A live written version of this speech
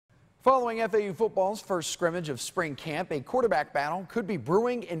Following FAU football's first scrimmage of spring camp, a quarterback battle could be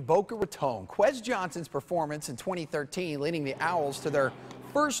brewing in Boca Raton. Jaquez Johnson's performance in 2013, leading the Owls to their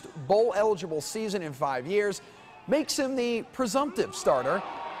first bowl-eligible season in 5 years, makes him the presumptive starter.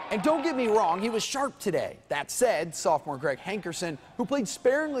 And don't get me wrong, he was sharp today. That said, sophomore Hankerson, who played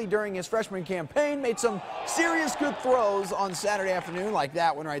sparingly during his freshman campaign, made some serious good throws on Saturday afternoon, like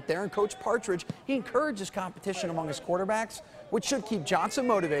that one right there. And Coach Partridge, he encourages competition among his quarterbacks, which should keep Johnson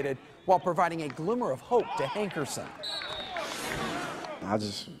motivated while providing a glimmer of hope to Hankerson. I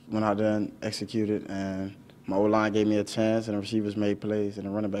just went out there and executed, and my O-line gave me a chance, and the receivers made plays, and the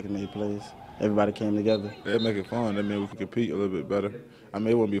running back made plays. Everybody came together. It make it fun. That means we can compete a little bit better. I mean,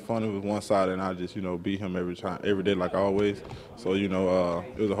 it wouldn't be fun if it was one side and I just, beat him every day like always. So, it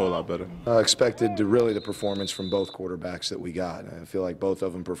was a whole lot better. Expected the performance from both quarterbacks that we got. I feel like both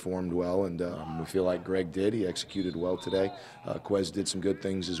of them performed well, and we feel like Greg did. He executed well today. Jaquez did some good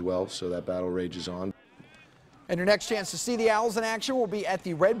things as well, so that battle rages on. And your next chance to see the Owls in action will be at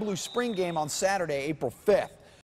the Red Blue Spring Game on Saturday, April 5th.